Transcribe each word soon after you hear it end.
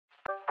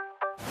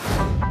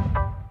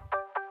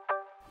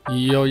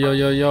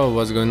Yo,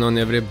 what's going on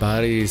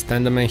everybody,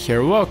 StanTheMan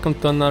here, welcome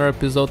to another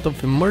episode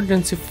of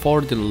Emergency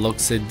 4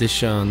 Deluxe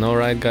Edition.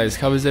 Alright guys,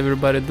 how is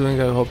everybody doing?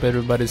 I hope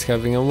everybody's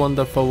having a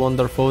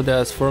wonderful day.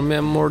 As for me,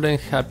 I'm more than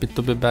happy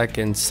to be back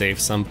and save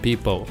some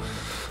people.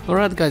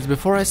 Alright guys,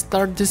 before I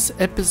start this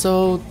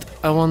episode,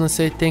 I wanna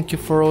say thank you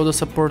for all the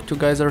support you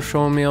guys are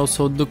showing me.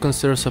 Also do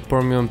consider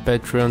supporting me on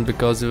Patreon,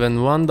 because even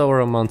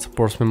 $1 a month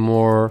supports me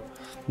more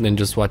than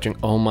just watching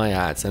all my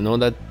ads. I know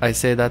that I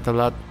say that a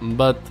lot,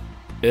 but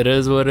it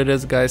is what it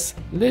is, guys.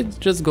 Let's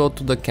just go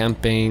to the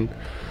campaign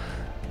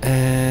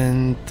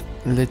and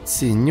let's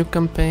see, new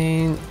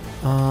campaign,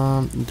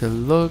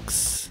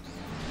 deluxe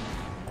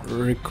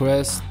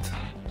request.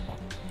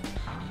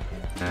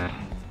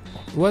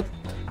 What?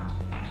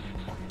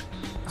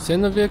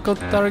 Send a vehicle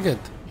to target.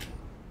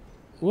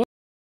 What?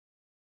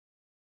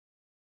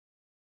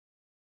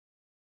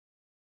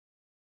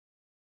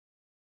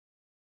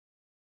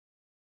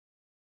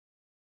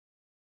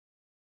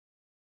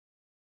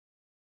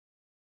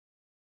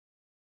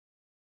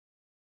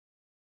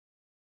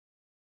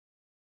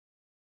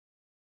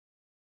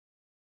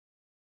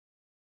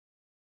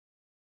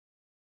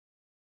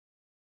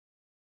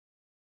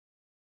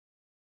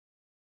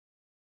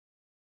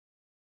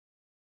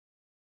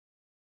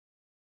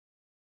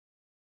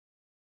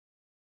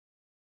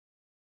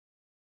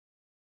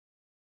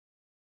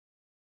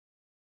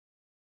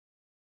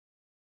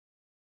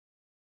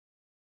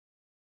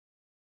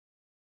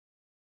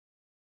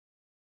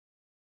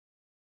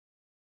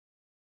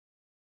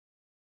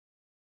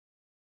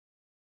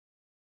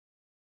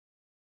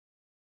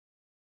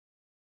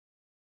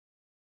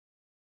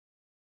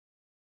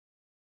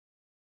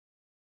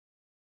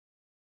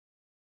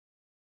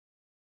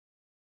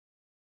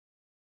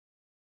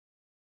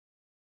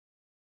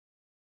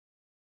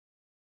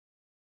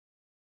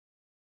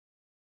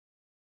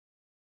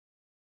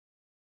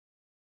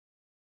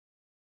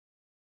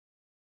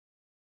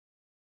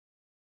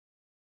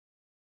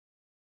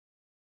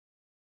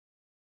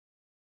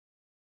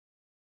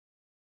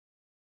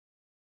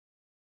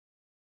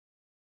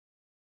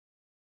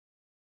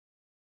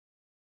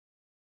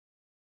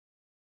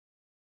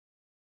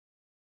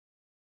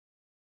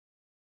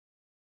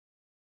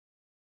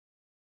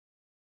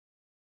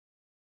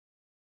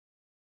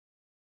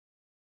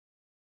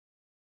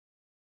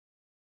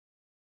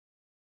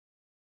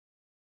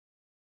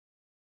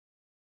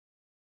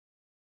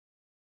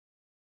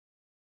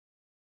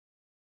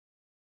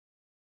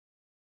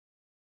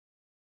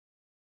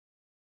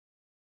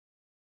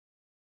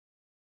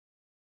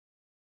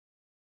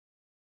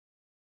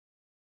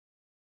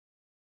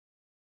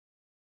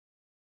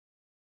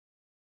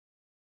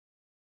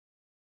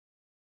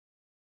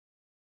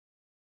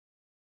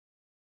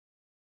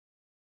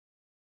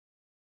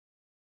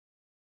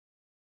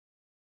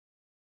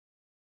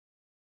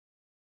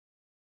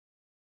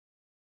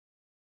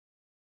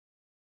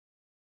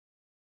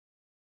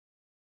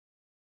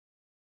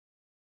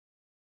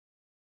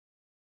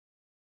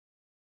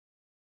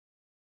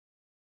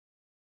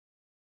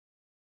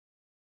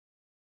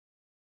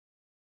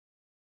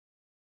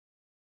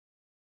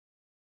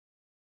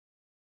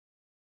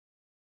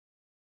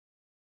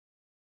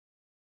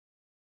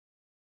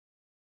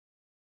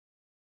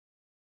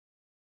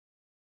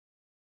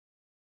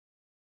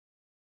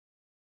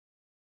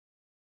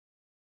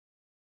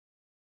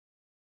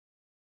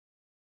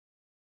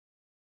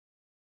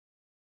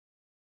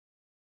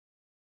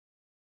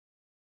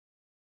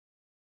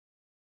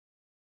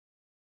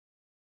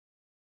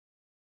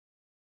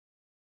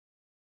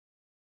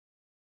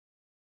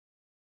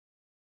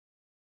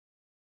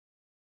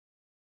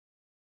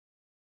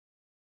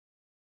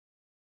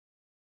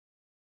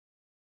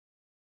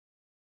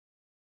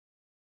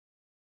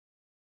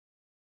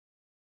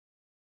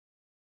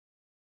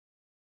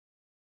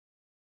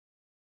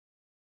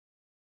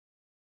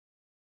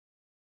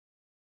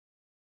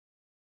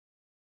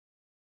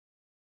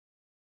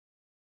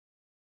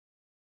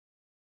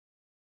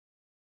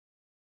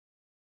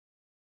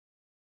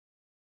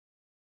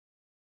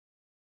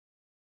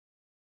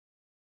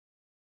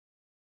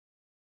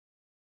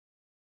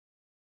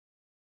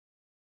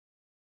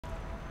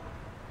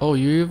 Oh,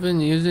 you're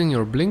even using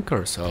your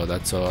blinkers. Oh,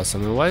 that's so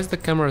awesome. And why is the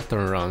camera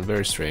turned around?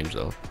 Very strange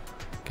though.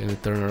 Can you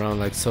turn around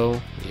like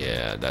so?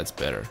 Yeah, that's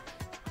better.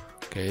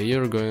 Okay,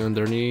 you're going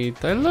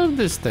underneath. I love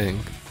this thing.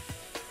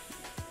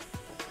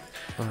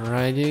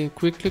 Alrighty,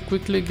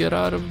 quickly get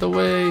out of the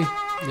way.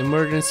 The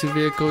emergency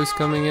vehicle is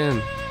coming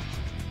in.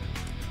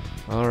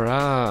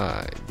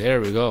 Alright,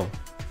 there we go.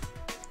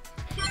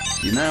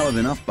 You now have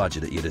enough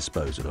budget at your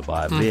disposal to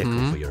buy a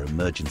vehicle for your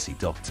emergency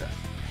doctor.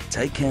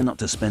 Take care not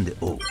to spend it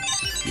all.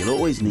 You'll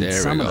always need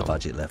some of the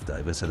budget left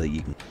over so that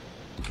you can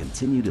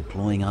continue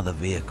deploying other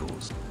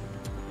vehicles.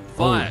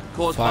 Fire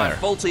caused by a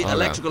faulty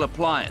electrical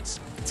appliance.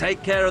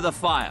 Take care of the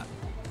fire.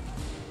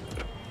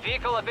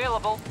 Vehicle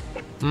available.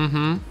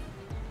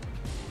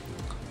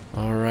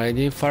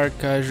 Alrighty, fire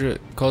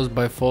caused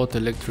by faulty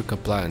electric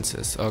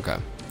appliances. Okay.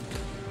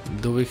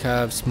 Do we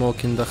have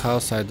smoke in the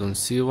house? I don't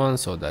see one,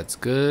 so that's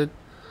good.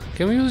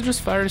 Can we use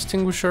just fire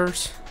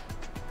extinguishers?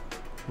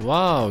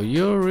 Wow,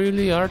 you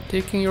really are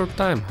taking your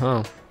time,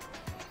 huh?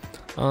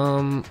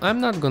 I'm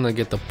not gonna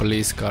get a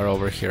police car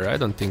over here. I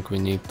don't think we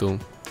need to.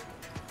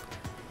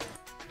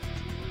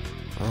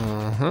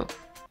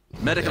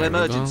 Medical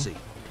emergency.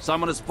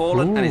 Someone has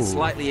fallen and is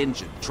slightly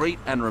injured. Treat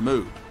and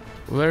remove.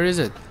 Where is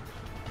it?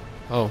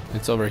 Oh,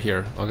 it's over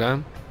here.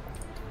 Okay.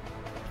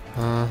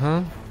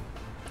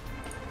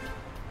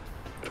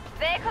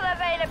 Vehicle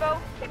available.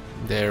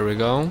 There we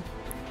go.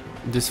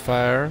 This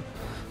fire.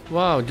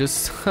 Wow,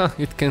 just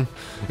it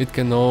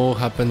can all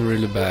happen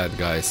really bad,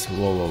 guys.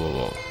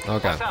 Whoa.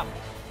 Okay. What's up?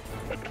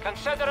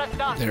 Consider it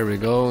done. There we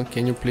go.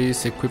 Can you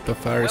please equip a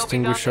fire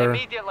extinguisher?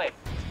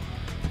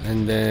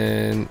 And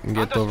then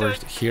get over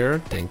here.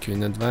 Thank you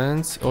in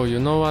advance. Oh, you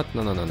know what?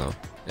 No.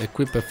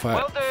 Equip a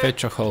fire.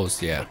 Fetch a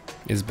hose. Yeah,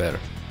 it's better.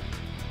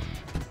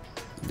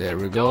 There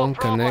we go. No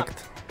problem.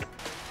 Connect.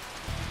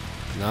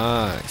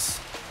 Nice.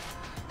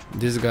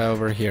 This guy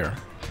over here.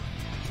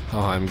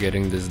 Oh, I'm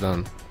getting this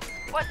done.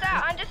 What's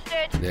that?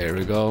 Understood. There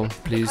we go.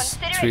 Please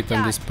treat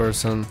on this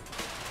person.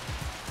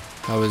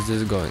 How is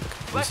this going?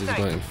 This is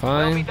going Will be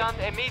fine. done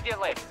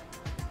immediately.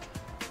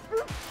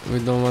 We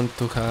don't want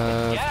to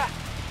have... Yeah.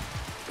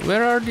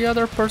 Where are the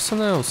other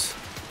personnels?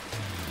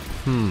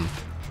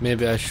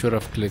 Maybe I should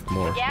have clicked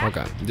more. Yeah.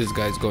 Okay, this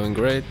guy's going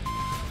great.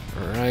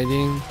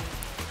 Riding.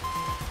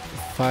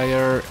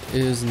 Fire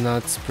is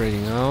not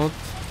spreading out.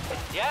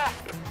 Yeah.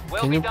 Will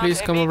Can be you done please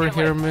come over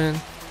here, immediately.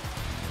 man?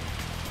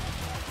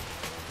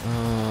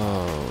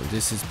 Oh,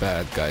 this is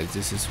bad, guys.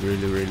 This is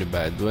really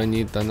bad. Do I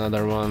need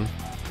another one?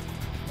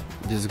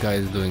 This guy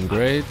is doing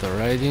great.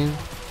 Riding.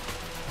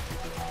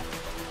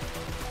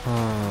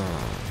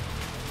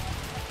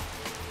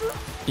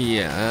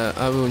 Yeah,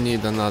 I will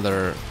need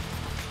another.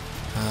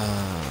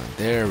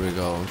 There we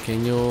go.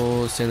 Can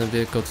you send a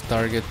vehicle to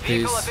target,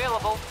 please? Vehicle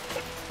available.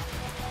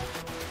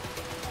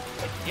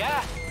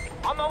 Yeah.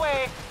 On the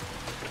way.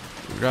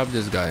 Grab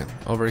this guy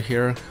over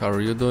here. How are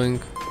you doing?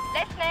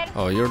 Listening.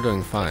 Oh, you're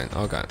doing fine.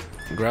 Okay.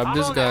 Grab I'm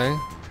this on guy.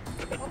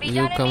 Will be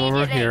You done come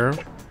over immediately. here.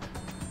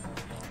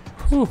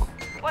 Whew.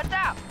 What's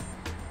up?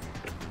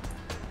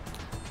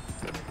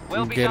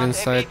 Will be Get done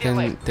inside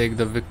immediately. and take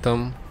the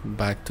victim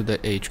back to the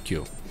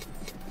HQ.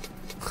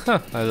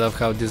 I love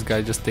how this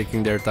guy just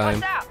taking their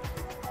time. What's up?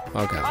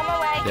 Okay, On my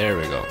way. there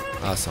we go.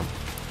 Awesome.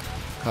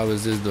 How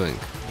is this doing?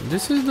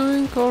 This is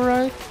doing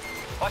alright.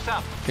 What's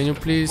up? Can you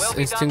please Will be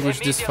done extinguish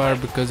this fire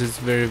immediately. because it's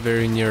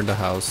very near the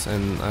house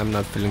and I'm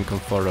not feeling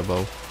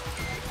comfortable.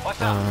 What's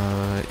up?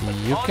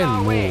 You On can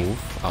our way. move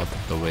out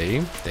of the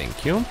way.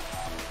 Thank you.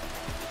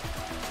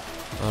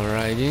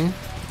 Alrighty.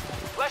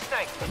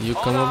 Listening. You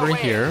On come our over way.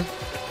 here.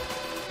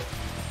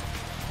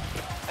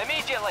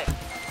 Immediately.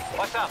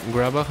 What's up?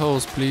 Grab a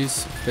hose,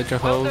 please. Fetch a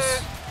Will hose.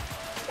 do.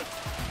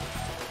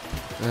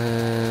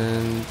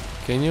 And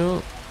can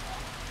you...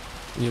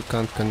 You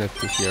can't connect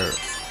to here.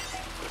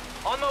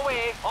 On the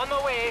way. On the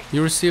way.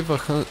 You receive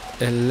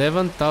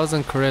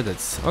 11,000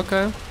 credits.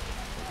 Okay.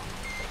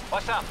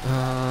 What's up?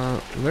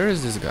 Where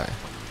is this guy?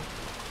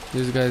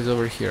 This guy is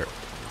over here.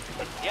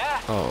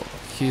 Yeah. Oh,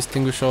 he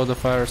extinguished all the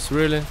fires.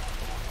 Really?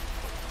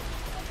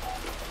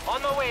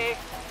 On the way.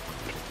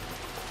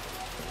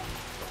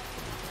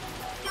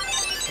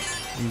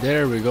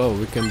 There we go.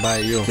 We can buy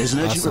you. There's an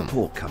urgent Awesome.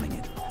 report coming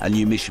in. A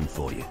new mission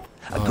for you.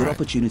 A good Alright.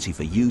 opportunity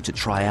for you to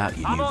try out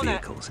your I'm new on it.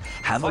 vehicles.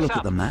 Have a What's look up?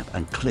 at the map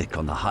and click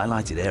on the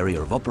highlighted area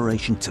of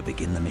operation to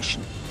begin the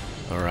mission.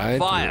 All right.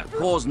 Fire.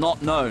 Cause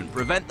not known.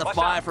 Prevent the What's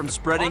fire up? from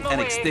spreading On the and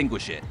way.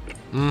 extinguish it.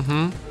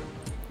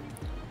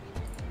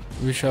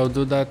 We shall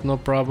do that, no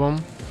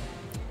problem.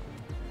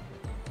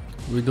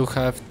 We do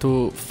have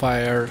 2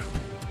 fire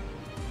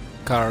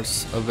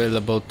cars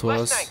available to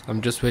Last us. night. I'm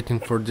just waiting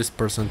for this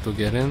person to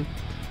get in.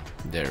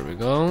 There we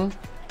go.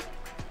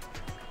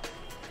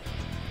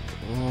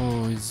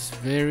 Oh, it's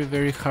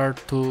very hard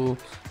to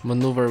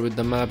maneuver with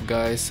the map,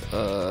 guys.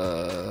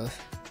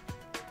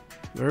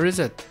 Where is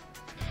it?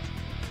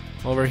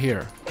 Over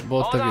here,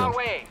 both On of our you.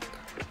 way.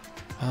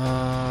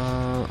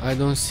 I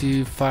don't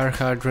see fire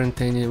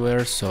hydrant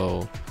anywhere,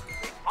 so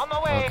On the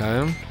way.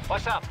 okay.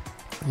 What's up?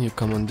 You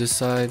come on this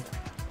side.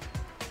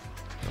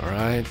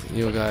 Alright,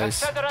 you guys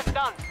Consider it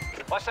done.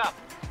 What's up?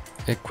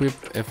 equip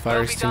a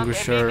fire Will be done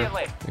extinguisher.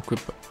 immediately. Equip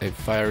a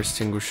fire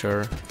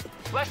extinguisher.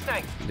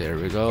 Listening. There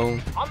we go.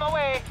 On the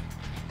way.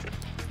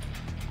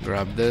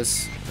 Grab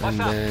this What's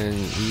and up? then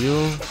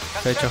you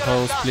fetch a Consider it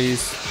hose, done.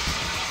 please.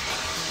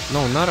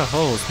 No, not a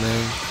hose,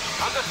 man.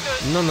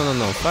 Understood.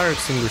 No. Fire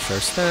extinguisher.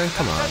 Stand.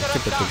 Come on,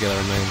 keep it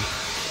together, man.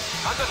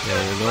 Understood.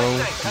 There we go.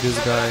 Listening. This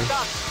Consider guy. it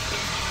done.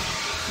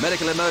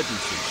 Medical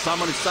emergency.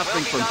 Someone is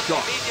suffering Will be from done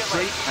shock. immediately.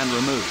 Treat and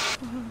remove.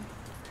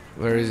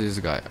 Where is this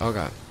guy?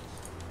 Okay.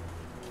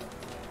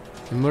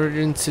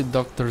 Emergency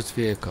doctor's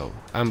vehicle.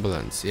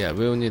 Ambulance. Yeah,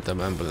 we'll need an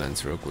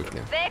ambulance real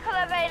quickly. Vehicle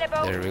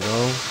available. There we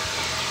go.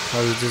 How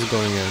is this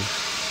going in?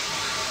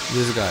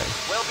 This guy.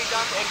 Will be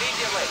done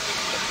immediately.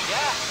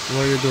 Yeah.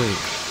 What are you doing?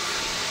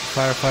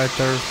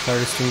 Firefighter,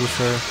 fire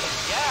extinguisher.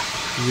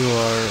 Yeah. You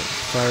are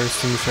fire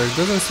extinguisher. It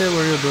doesn't say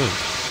what you're doing.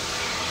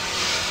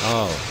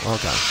 Oh,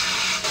 okay.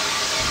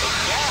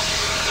 Yeah.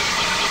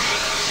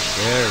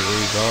 There we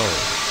go.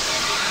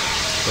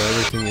 So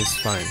everything is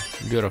fine.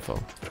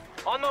 Beautiful.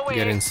 On my way.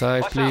 Get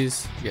inside, What's up?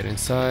 please. Get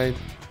inside.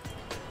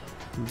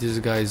 This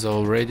guy is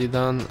already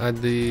done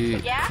at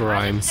the Yeah,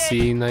 crime understood.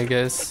 scene, I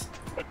guess.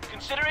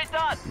 Consider it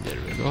done. There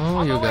we go.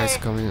 On You the guys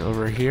way. coming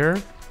over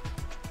here.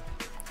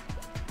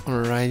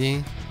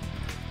 Alrighty.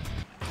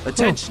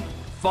 Attention!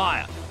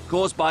 Fire!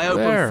 Caused by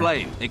open Where?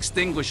 flame.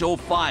 Extinguish all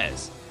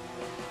fires.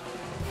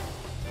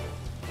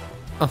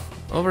 Oh,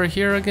 over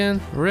here again?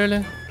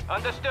 Really?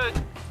 Understood.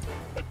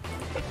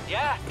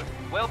 Yeah,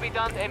 will be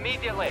done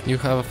immediately. You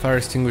have a fire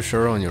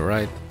extinguisher on you,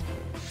 right?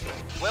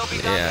 Will be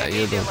done Yeah,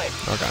 you do.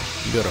 immediately. Okay,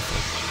 beautiful.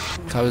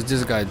 How is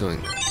this guy doing?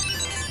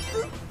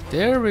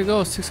 There we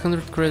go,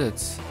 600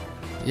 credits.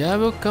 Yeah,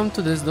 we'll come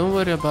to this, don't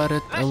worry about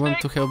it. I want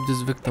to help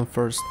this victim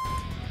first.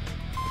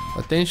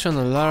 Attention,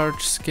 a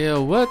large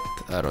scale, what?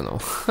 I don't know.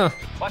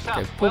 What's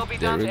Okay, up? Will poop, be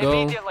there done we go.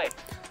 immediately.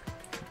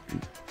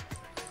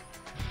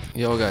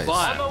 Yo guys.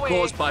 Fire! On the way.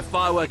 Caused by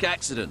firework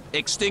accident.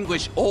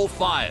 Extinguish all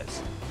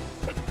fires.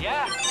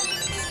 Yeah,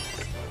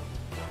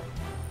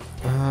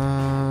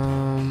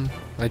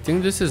 I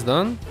think this is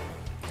done.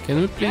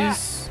 Can we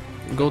please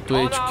go to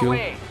on our HQ?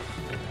 way.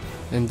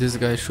 And this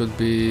guy should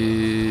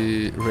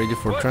be ready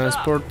for What's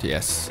transport.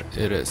 Yes,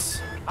 it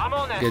is. I'm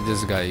on it. Get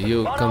this guy.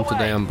 You On come our to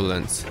the way.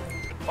 ambulance.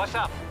 What's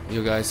up?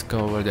 You guys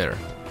come over there.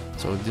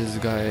 So this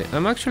guy,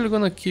 I'm actually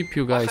gonna keep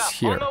you What's guys up?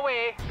 here. On the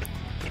way.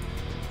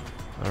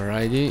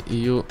 Alrighty,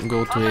 you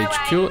go to On my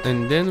HQ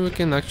and then we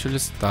can actually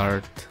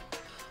start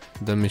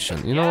the mission.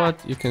 You know Yeah. what?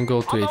 You can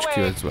go to On the HQ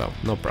way. as well.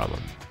 No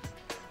problem.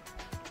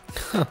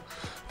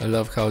 I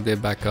love how they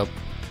back up.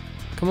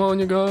 Come on,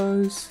 you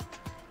guys.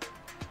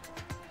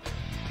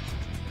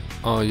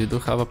 Oh, you do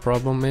have a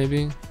problem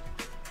maybe?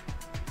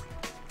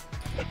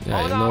 Yeah,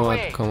 On you our know what?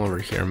 way. Come over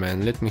here,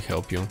 man. Let me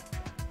help you.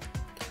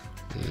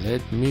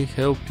 Let me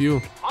help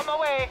you. On my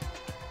way.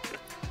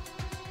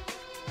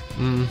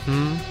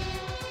 Mm-hmm.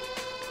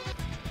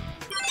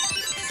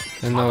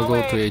 And now On the go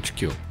way. to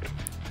HQ.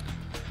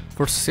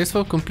 For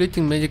successful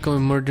completing medical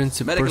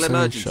emergency Medical person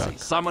in emergency. shock.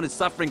 Someone is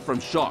suffering from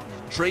shock.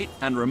 Treat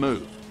and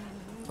remove.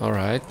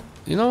 Alright.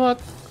 You know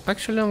what?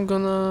 Actually, I'm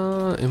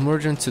gonna...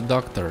 Emergency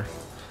doctor.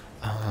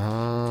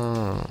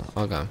 Ah,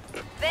 okay.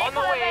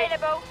 Vehicle way.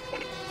 available.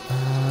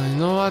 You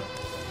know what?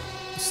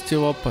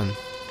 Still open.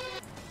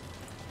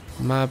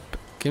 Map.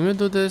 Can we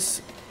do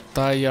this?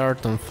 Tie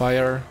yard on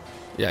fire.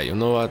 Yeah, you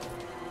know what?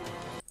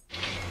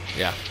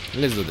 Yeah,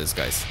 let's do this,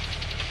 guys.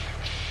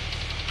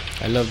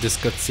 I love these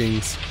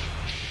cutscenes.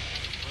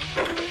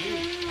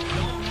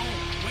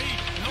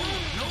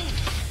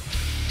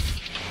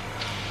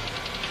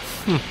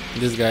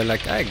 This guy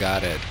like, I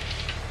got it.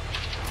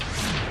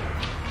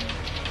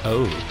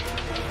 Oh.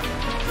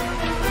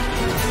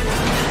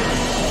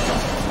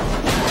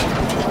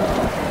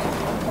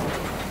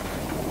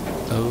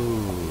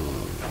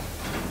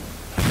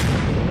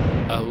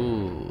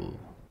 Oh.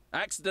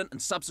 Accident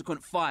and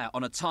subsequent fire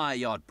on a tyre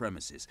yard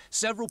premises.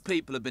 Several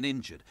people have been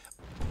injured.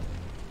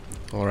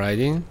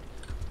 Alrighty.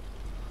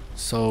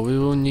 So we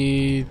will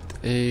need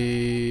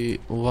a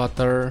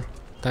water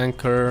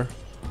tanker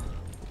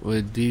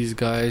with these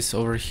guys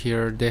over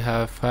here. They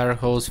have fire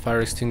hose,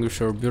 fire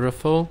extinguisher,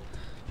 beautiful.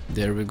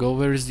 There we go.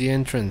 Where is the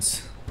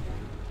entrance?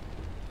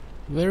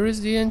 Where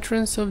is the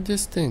entrance of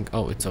this thing?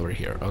 Oh, it's over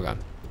here. Okay.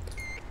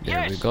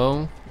 There we Yes.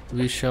 go.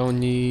 We shall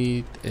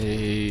need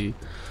a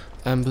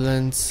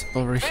ambulance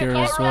over here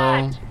as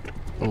well.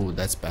 Oh,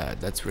 that's bad.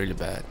 That's really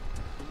bad.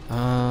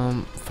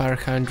 Fire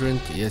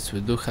hydrant. Yes, we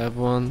do have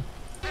one.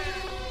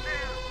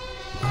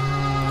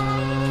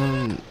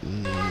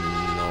 No.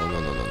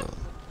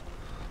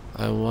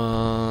 I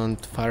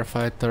want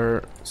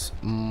firefighters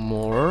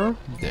more.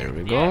 There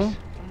we go. Yes.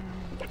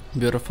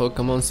 Beautiful.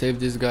 Come on, save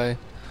this guy.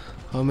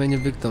 How many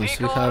victims?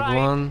 We Vehicle have right.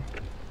 one.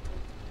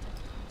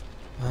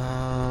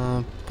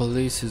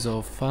 Police is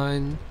all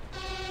fine.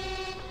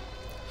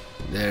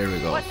 There we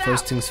go. What's up?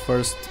 First things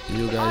first,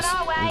 you guys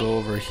our way. go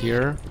over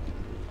here.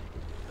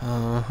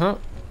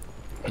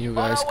 You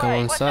guys our come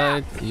way. What's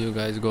inside. You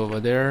guys go over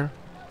there.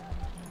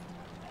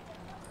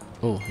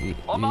 Oh, you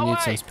On my need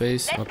some way.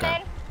 space? Listen.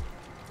 Okay.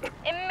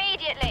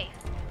 Immediately.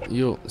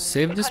 You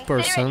save this Consider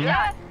it person.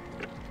 done.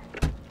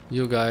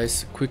 You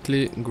guys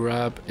quickly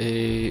grab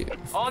a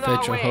On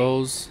fetch our a way.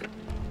 hose.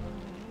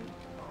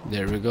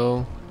 There we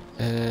go.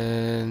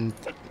 And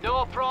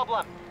No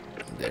problem.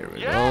 there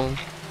we Yeah. go.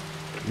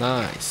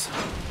 Nice.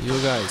 You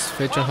guys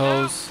fetch a Well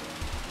done. hose.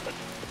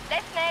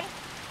 Listening.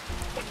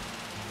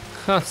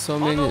 Ha,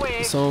 On the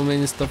way. so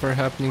many stuff are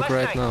happening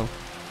right Listening. now.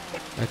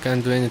 I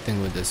can't do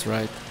anything with this,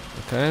 right?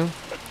 Okay.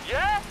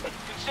 Yeah,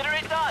 consider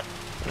it done.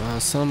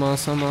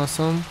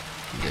 Awesome.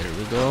 There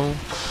we go.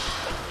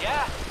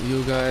 Yeah,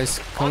 You guys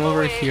come On the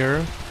over way.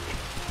 here.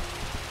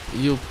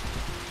 You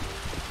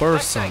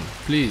person, Listening.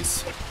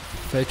 please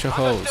fetch a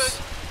hose.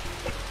 understood.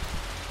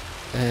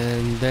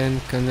 And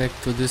then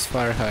connect to this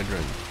fire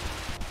hydrant.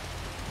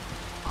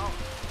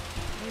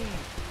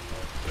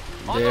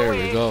 On the There we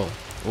way. go.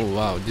 Oh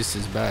wow, this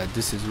is bad.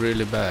 This is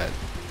really bad.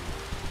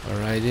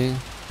 Alrighty.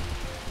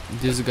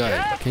 This guy,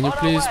 Yeah, can you on our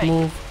please way.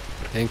 move?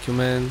 Thank you,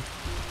 man.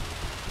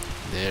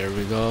 There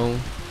we go.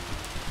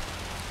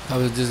 How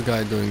is this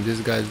guy doing? This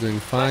guy's doing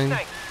fine.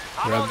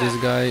 Grab this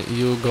guy.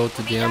 You go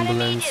to the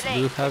ambulance. Do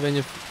you have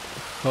any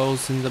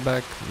hose in the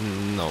back?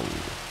 No.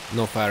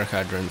 No fire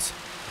hydrants.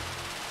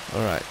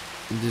 Alright.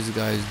 This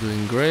guy is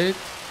doing great.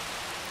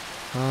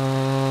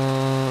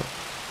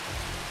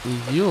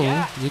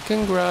 You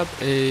can grab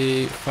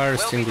a fire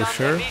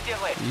extinguisher.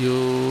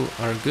 You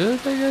are good,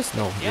 I guess?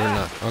 No, you're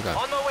not. Okay.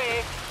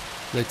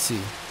 Let's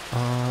see.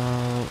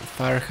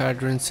 Fire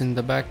hydrants in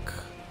the back.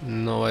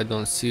 No, I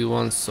don't see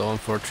one, so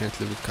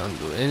unfortunately we can't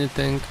do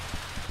anything.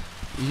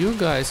 You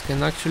guys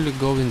can actually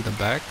go in the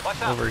back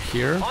over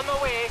here.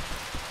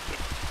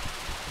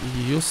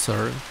 You,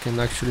 sir, can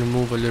actually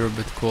move a little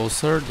bit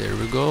closer. There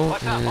we go.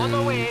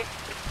 And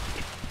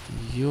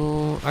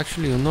you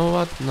actually, you know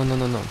what? No.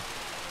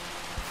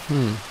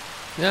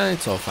 Yeah,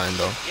 it's all fine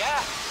though.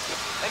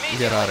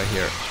 Get out of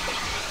here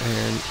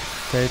and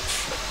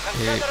fetch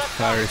a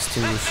fire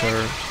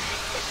extinguisher.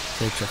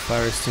 Fetch a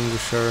fire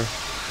extinguisher.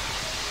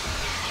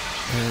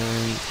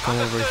 And come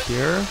over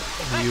here.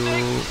 You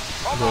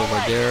go over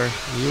there.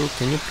 You,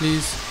 can you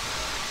please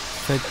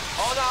fetch?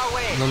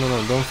 No,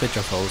 don't fetch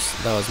a hose.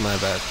 That was my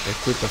bad.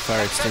 Equip a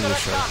fire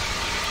extinguisher.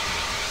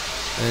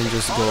 And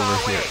just go over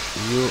here.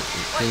 You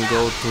can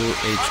go to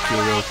HQ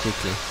real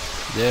quickly.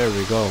 There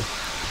we go.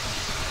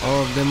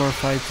 All of them are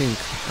fighting.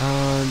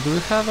 Do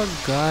we have a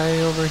guy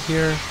over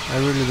here? I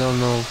really don't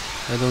know.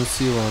 I don't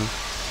see one.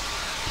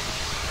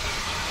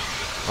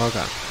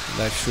 Okay,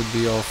 that should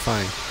be all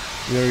fine.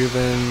 We're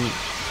even...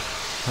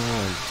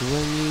 do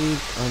I need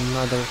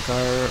another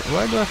car?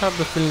 Why do I have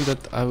the feeling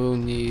that I will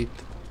need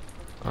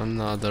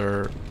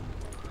another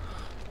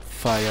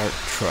fire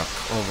truck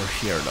over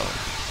here though?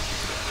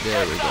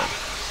 There we go.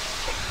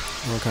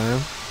 Okay.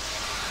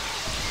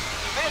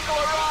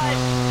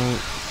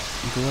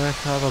 Do I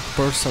have a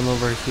person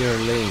over here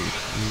laying?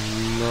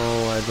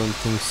 No, I don't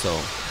think so,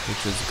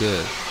 which is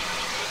good.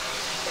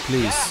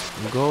 Please,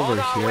 go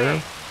over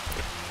here.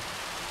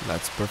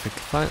 That's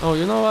perfectly fine. Oh,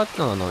 you know what?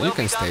 No, you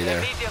can stay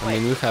there. I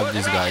mean, we have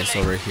these guys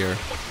over here.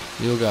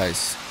 You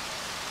guys.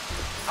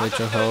 Fetch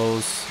a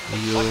hose.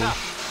 You.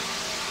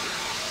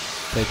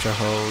 Fetch a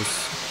hose.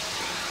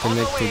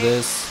 Connect to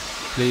this,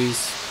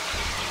 please.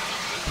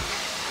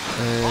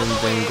 And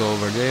then go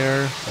over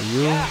there.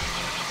 You.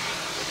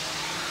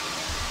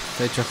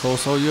 Fetch a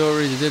hose. Oh, you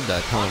already did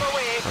that, huh?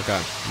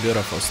 Okay,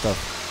 beautiful stuff.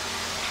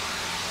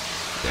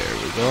 There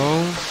we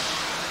go.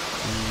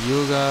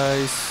 You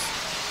guys.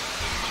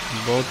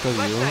 Both of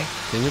you,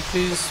 can you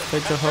please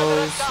fetch a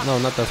hose? No,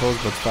 not a hose,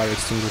 but fire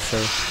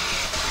extinguisher.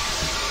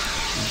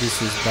 This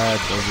is bad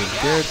as it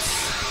gets.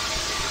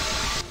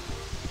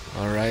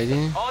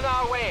 Alrighty. On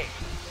our way.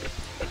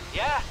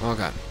 Yeah.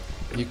 Okay,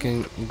 you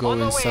can go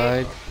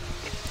inside.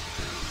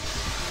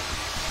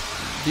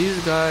 These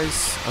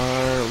guys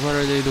are... what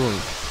are they doing?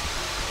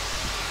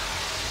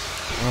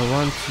 I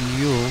want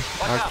you,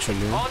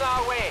 actually. On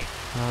our way.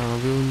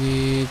 We'll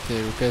need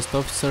a request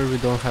officer. We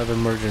don't have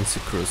emergency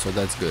crew, so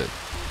that's good.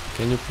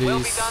 Can you please?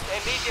 Will be done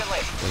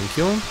immediately. Thank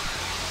you.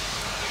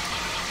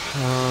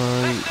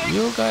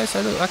 You guys,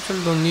 I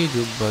actually don't need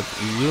you, but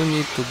you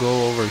need to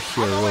go over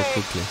here real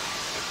quickly.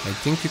 I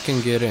think you can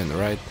get in,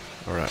 right?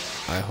 Alright,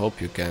 I hope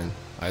you can.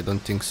 I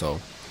don't think so.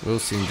 We'll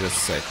see in just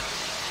a sec.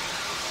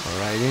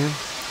 Alrighty.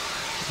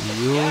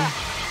 You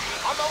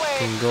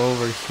can go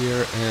over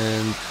here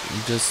and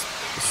just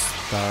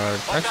start.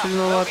 Actually, you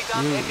know what?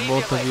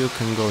 Both of you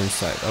can go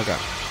inside. Okay.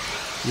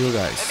 You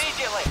guys.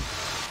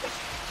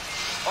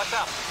 What's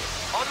up?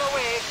 On the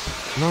way.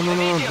 No,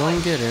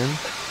 don't get in.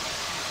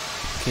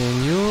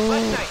 Can you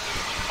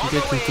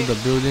get into the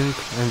building?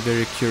 I'm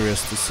very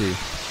curious to see.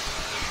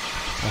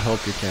 I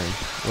hope you can.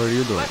 What are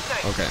you doing?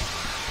 Okay.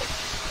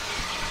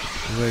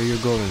 Where are you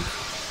going?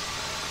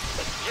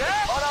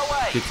 On our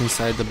way. Get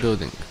inside the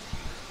building.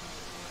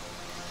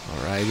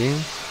 Alrighty.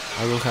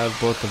 I will have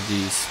both of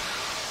these.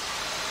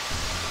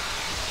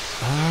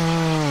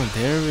 Ah,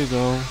 there we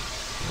go.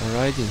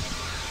 Alrighty.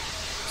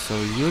 So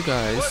you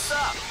guys... What's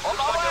up? On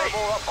my way.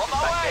 On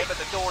my way. But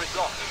the door is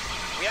locked.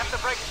 We have to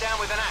break it down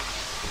with an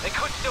axe. There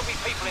could still be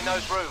people in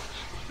those rooms.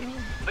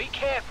 Be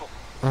careful.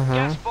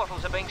 Gas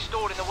bottles are being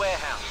stored in the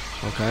warehouse.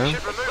 Okay. We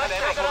should remove them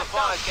before the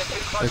fires get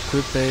too close.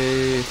 Equip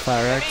a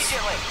fire axe.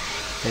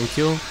 Thank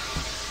you.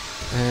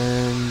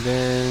 And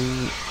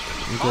then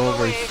go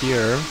over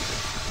here.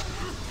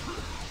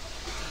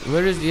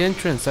 Where is the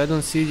entrance? I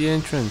don't see the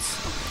entrance.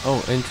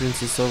 Oh,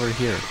 entrance is over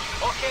here.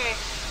 Okay.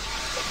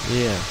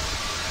 Yeah.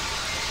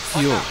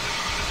 You,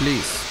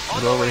 please,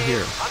 go over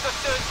here.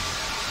 Understood.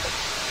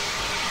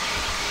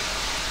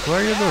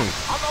 What are you doing?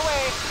 On the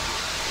way.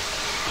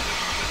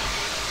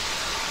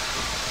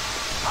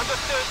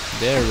 Understood.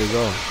 There we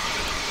go.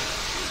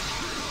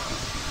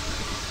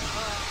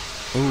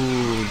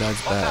 Ooh,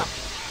 that's bad.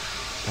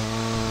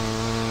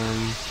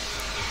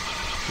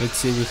 Let's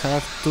see, we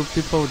have 2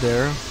 people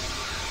there.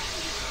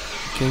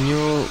 Can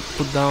you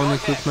put down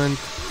equipment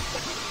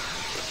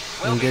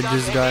and get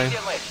this guy?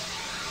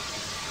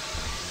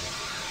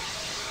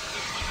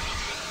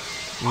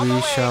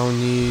 We shall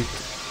need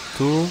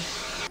 2.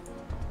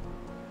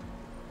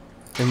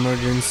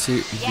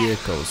 emergency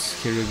vehicles.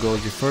 Here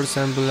goes the first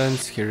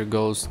ambulance, here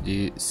goes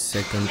the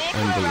second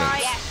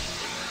ambulance.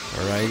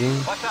 Alrighty.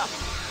 What's up?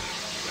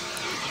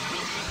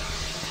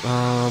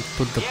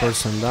 Put the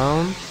person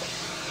down.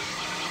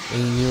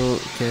 And you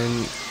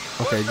can...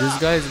 Okay, this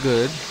guy is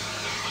good.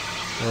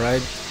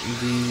 Alright,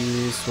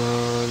 this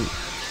one...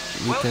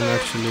 You can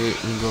actually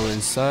go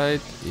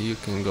inside. You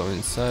can go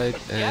inside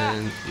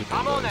and you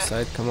can go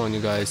inside. Come on,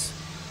 you guys.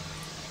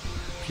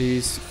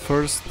 Please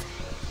first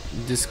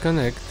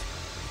disconnect.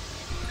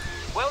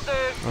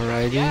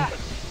 Alrighty,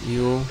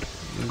 you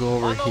go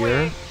over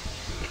here.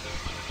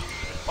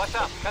 What's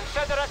up?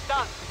 Consider it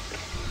done.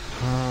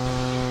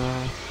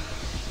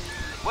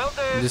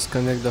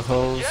 Disconnect the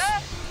hose.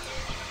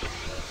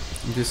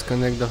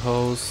 Disconnect the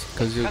hose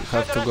because you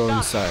have to go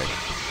inside.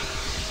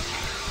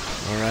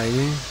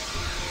 Alrighty.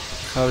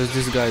 How is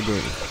this guy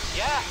doing?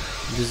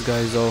 This guy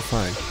is all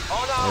fine.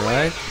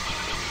 Alright.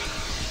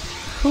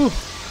 Whew.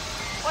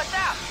 What's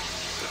up?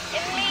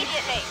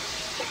 Immediately.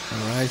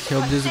 Alright,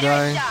 help this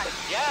guy.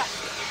 Yeah,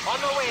 on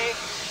the way.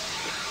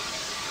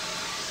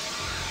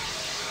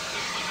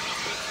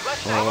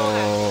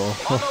 Oh,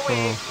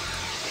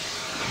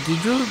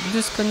 did you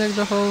disconnect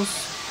the hose?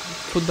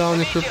 Put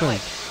down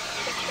equipment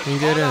and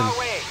get in.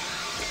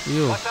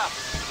 You. What's up?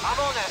 I'm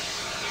on it.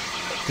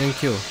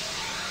 Thank you.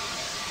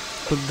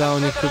 Put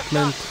down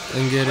equipment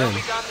and get in.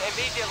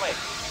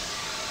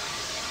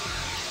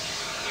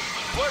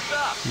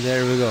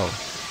 There we go.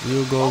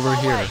 You go over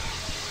here.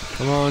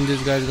 Come on,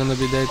 this guy's gonna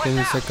be dead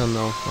any second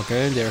now.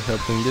 Okay, they're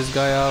helping this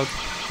guy out.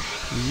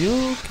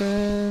 You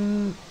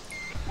can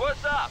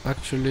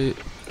actually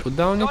put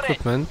down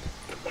equipment.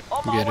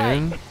 Get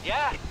in.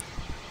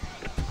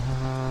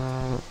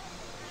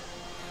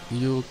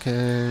 You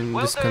can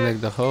disconnect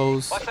the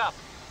hose.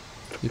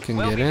 You can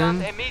get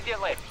in.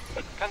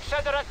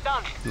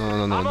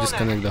 No,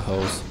 disconnect the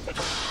hose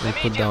and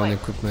put down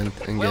equipment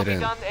and get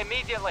in.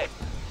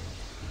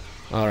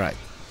 Alright.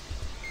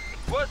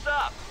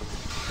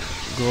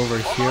 Go over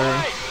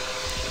here.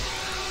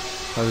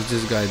 How's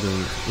this guy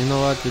doing? You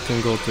know what? You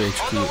can go to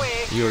HQ.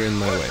 You're in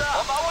my way.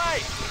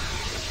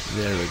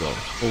 There we go.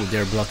 Oh,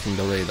 they're blocking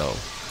the way though.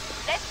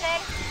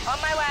 Listening. On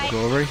my way.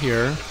 Go over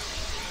here.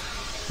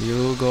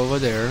 You go over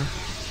there.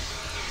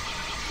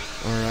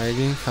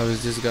 Alrighty, how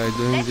is this guy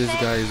doing? This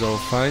guy is all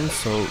fine,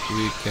 so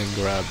we can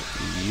grab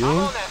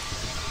you.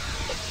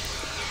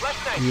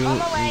 You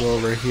go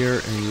over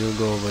here and you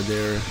go over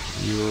there.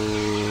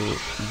 You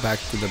back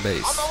to the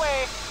base.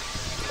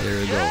 There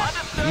we go.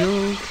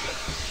 You...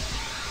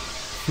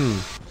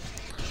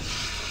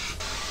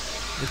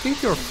 I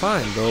think you're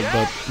fine though,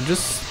 but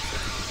just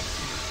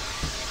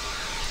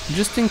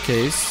in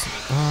case,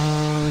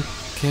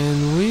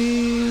 can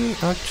we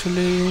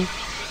actually...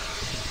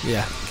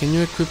 Yeah, can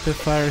you equip a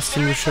fire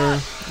extinguisher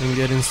and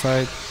get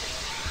inside?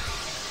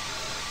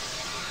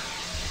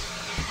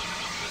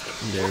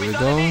 There we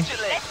go.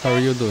 How are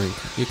you doing?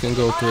 You can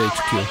go to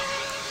HQ.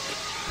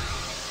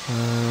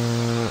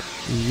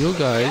 You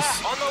guys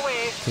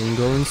can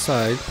go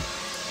inside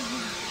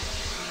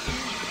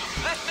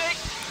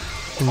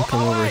and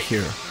come over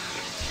here.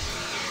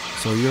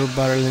 So you're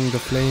battling the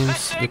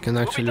flames. You can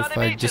actually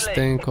fight this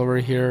tank over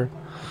here.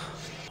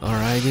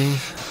 Alrighty.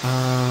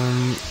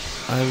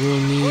 I will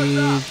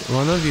need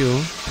one of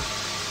you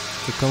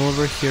to come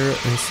over here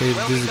and save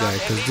this guy,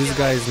 because this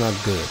guy is not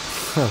good.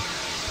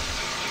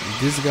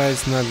 This guy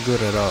is not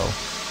good at all.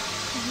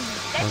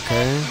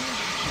 Okay?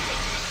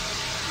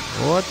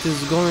 What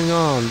is going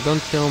on?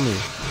 Don't tell me.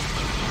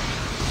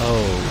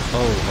 Oh.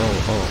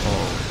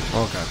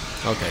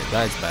 Okay,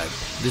 that's bad.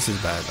 This is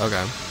bad.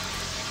 Okay.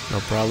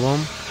 No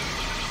problem.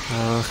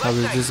 How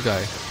is this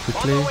guy?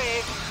 Quickly.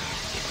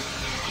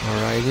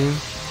 Alrighty.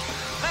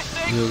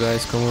 You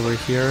guys come over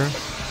here.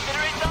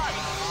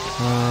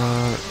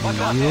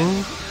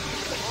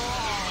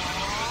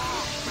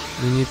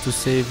 We need to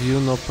save you,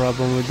 no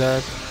problem with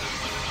that.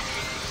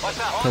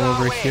 Come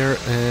over here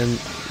and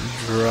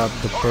drop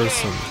the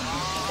person.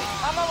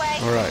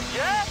 Alright.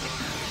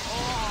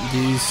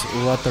 These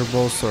water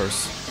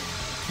bolsters.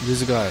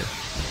 This guy.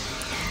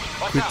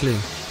 Quickly.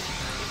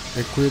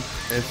 Equip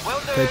a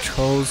fetch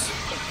hose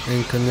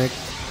and connect.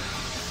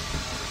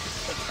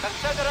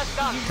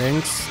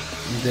 Thanks.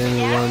 Then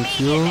we want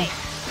you.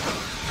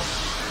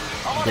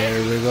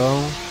 There we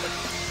go.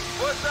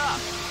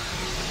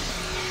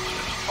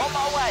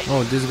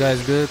 Oh, this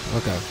guy's good?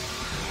 Okay.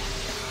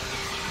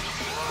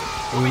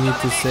 We need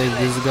to save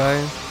this guy.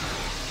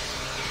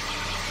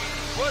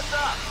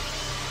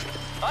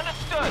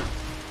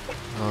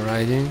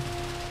 Alrighty.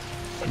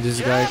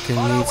 This guy can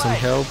need some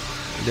help.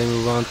 Then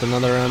we want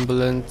another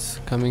ambulance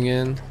coming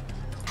in.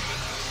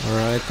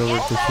 Alright, over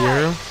to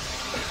here.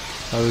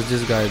 How is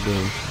this guy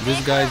doing? This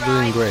guy is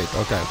doing great.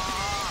 Okay.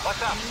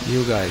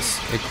 You guys,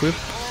 equip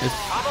a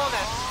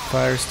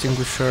fire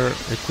extinguisher.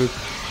 Equip.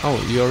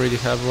 Oh, you already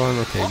have one.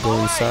 Okay, go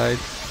inside.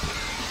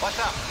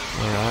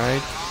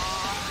 Alright.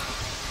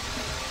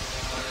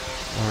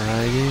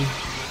 Alrighty.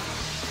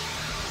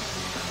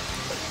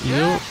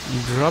 You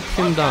drop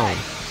him down.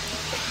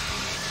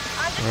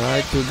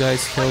 Alright, you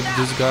guys help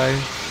this guy.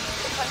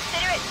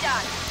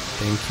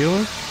 Thank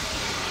you.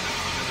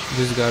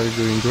 This guy is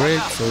doing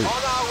great, so...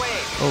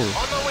 Oh,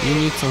 you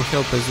need some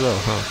help as well,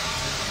 huh?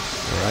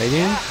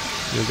 Alrighty,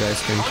 you guys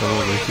can come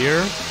over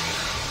here.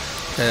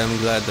 Okay, I'm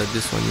glad that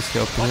this one is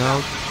helping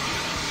out.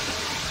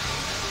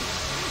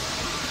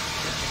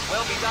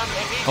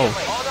 Oh,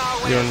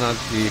 you're not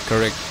the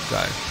correct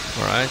guy,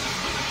 alright?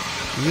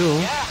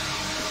 You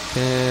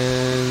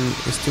can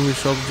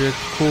extinguish object,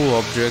 cool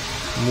object,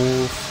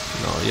 move.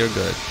 No, you're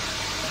good.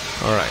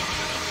 Alright,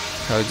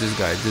 how is this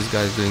guy? This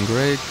guy is doing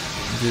great.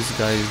 This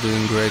guy is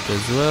doing great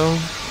as well.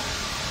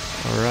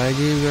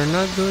 Alrighty, we're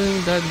not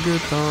doing that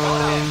good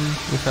on...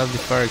 We have the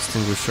fire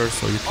extinguisher,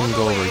 so you can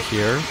go over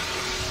here.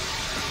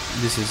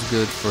 This is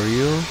good for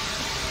you.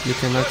 You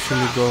can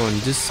actually go on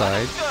this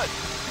side.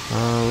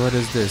 What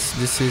is this?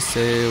 This is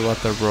a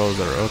water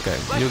browser. Okay,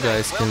 you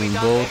guys can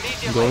both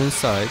go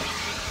inside.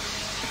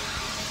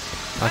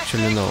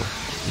 Actually, no.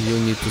 You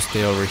need to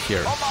stay over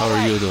here. How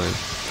are you doing?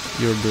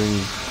 You're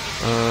doing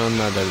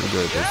not that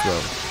good as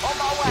well.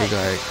 You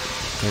guys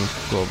can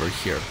go over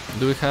here.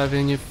 Do we have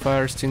any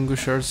fire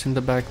extinguishers in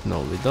the back?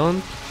 No, we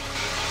don't.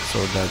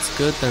 So that's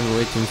good. I'm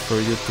waiting for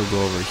you to go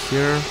over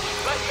here.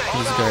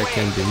 This guy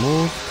can be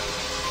moved.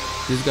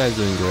 This guy is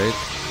doing great.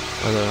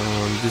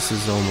 This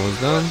is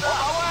almost done.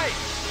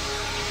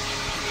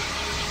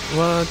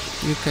 What?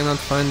 You cannot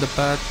find the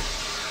path?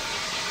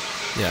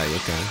 Yeah, you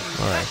can.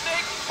 Alright.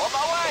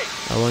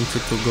 I want you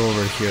to go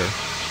over here.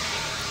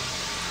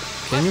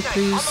 Can you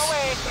please?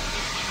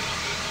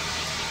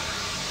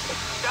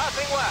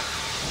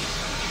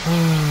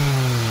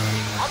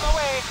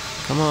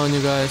 Come on,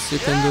 you guys. You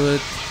can do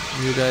it.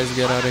 You guys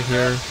get out of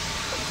here.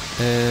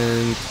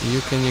 And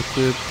you can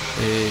equip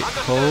a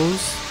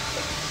hose.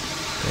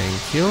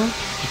 Thank you.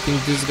 I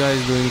think this guy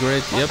is doing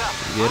great. Yep,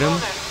 get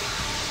him.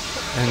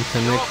 And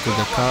connect to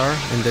the car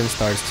and then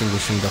start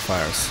extinguishing the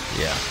fires.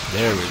 Yeah,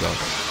 there we go.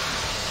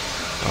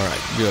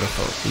 Alright,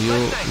 beautiful.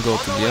 You go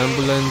to the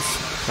ambulance.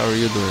 How are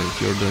you doing?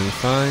 You're doing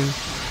fine.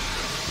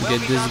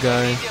 Get this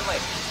guy.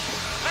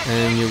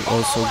 And you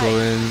also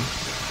go in.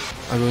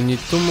 I will need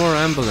 2 more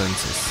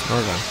ambulances.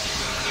 Okay.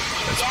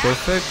 That's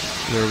perfect.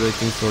 We're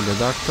waiting for the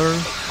doctor.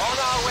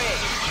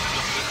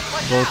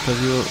 Both of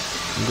you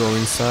go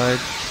inside.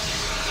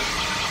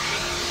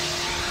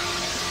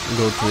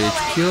 Go to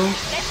HQ.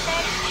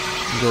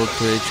 Go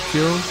to HQ.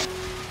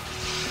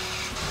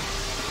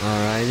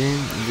 Alrighty,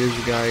 this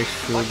guy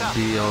should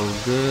be all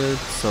good.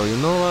 So you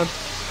know what?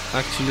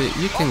 Actually,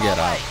 you can get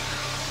out.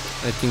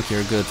 I think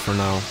you're good for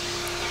now.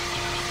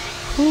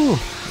 Whew.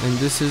 And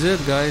this is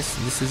it, guys.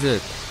 This is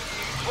it.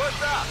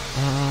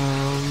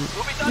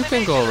 You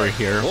can go over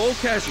here. All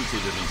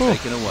casualties have been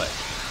taken away.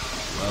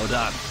 Well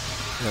done.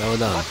 Well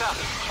done.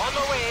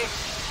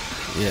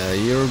 Yeah,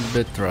 you're a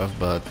bit rough,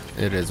 but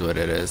it is what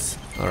it is.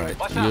 Alright,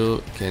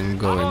 you can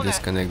go and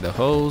disconnect the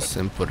hose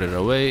and put it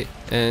away,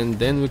 and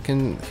then we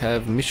can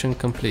have mission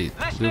complete.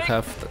 Do you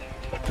have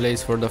a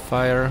place for the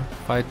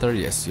firefighter?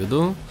 Yes, you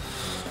do.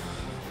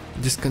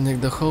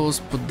 Disconnect the hose,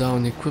 put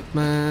down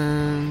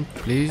equipment.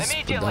 Please,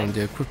 put down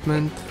the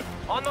equipment.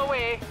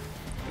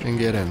 And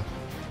get in.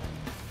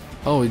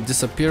 Oh, it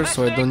disappears,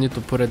 so I don't need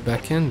to put it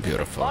back in?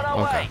 Beautiful.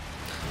 Okay.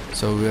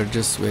 So we're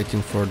just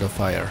waiting for the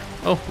fire.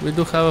 Oh, we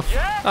do have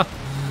a...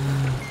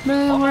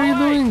 Man, what are you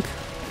doing?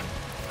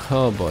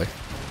 Oh boy.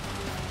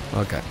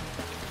 Okay.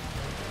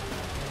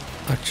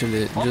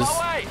 Actually, just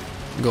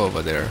go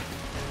over there.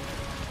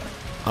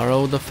 Are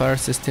all the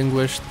fires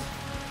extinguished?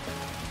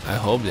 I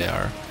hope they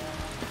are.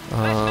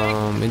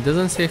 It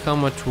doesn't say how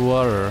much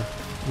water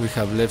we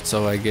have left,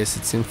 so I guess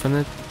it's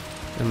infinite.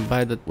 And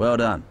by the... Well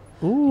done.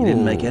 Ooh. You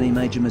didn't make any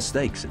major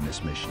mistakes in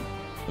this mission.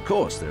 Of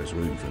course, there is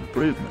room for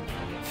improvement.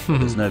 But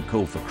there's no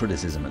call for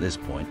criticism at this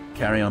point.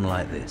 Carry on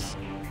like this.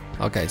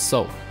 Okay,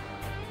 so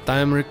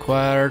time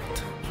required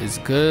is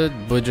good,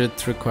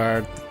 budget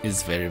required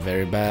is very,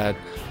 very bad.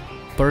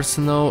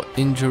 Personal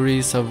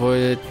injuries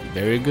avoided,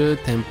 very good,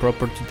 and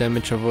property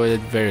damage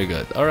avoided, very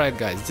good. Alright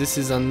guys, this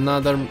is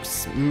another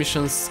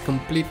missions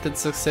completed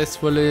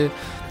successfully.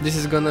 This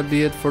is gonna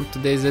be it for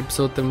today's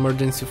episode,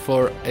 Emergency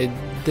 4. I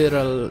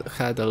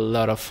had a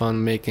lot of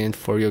fun making it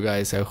for you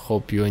guys. I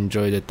hope you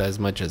enjoyed it as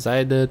much as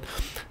I did.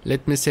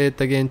 Let me say it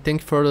again,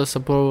 thank you for the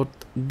support.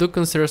 Do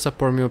consider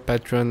supporting me on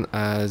Patreon.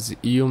 As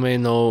you may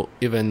know,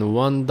 even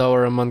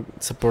 $1 a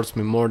month supports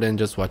me more than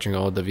just watching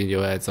all the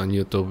video ads on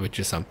YouTube, which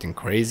is something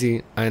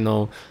crazy, I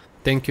know.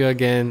 Thank you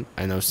again,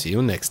 and I'll see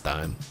you next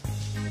time.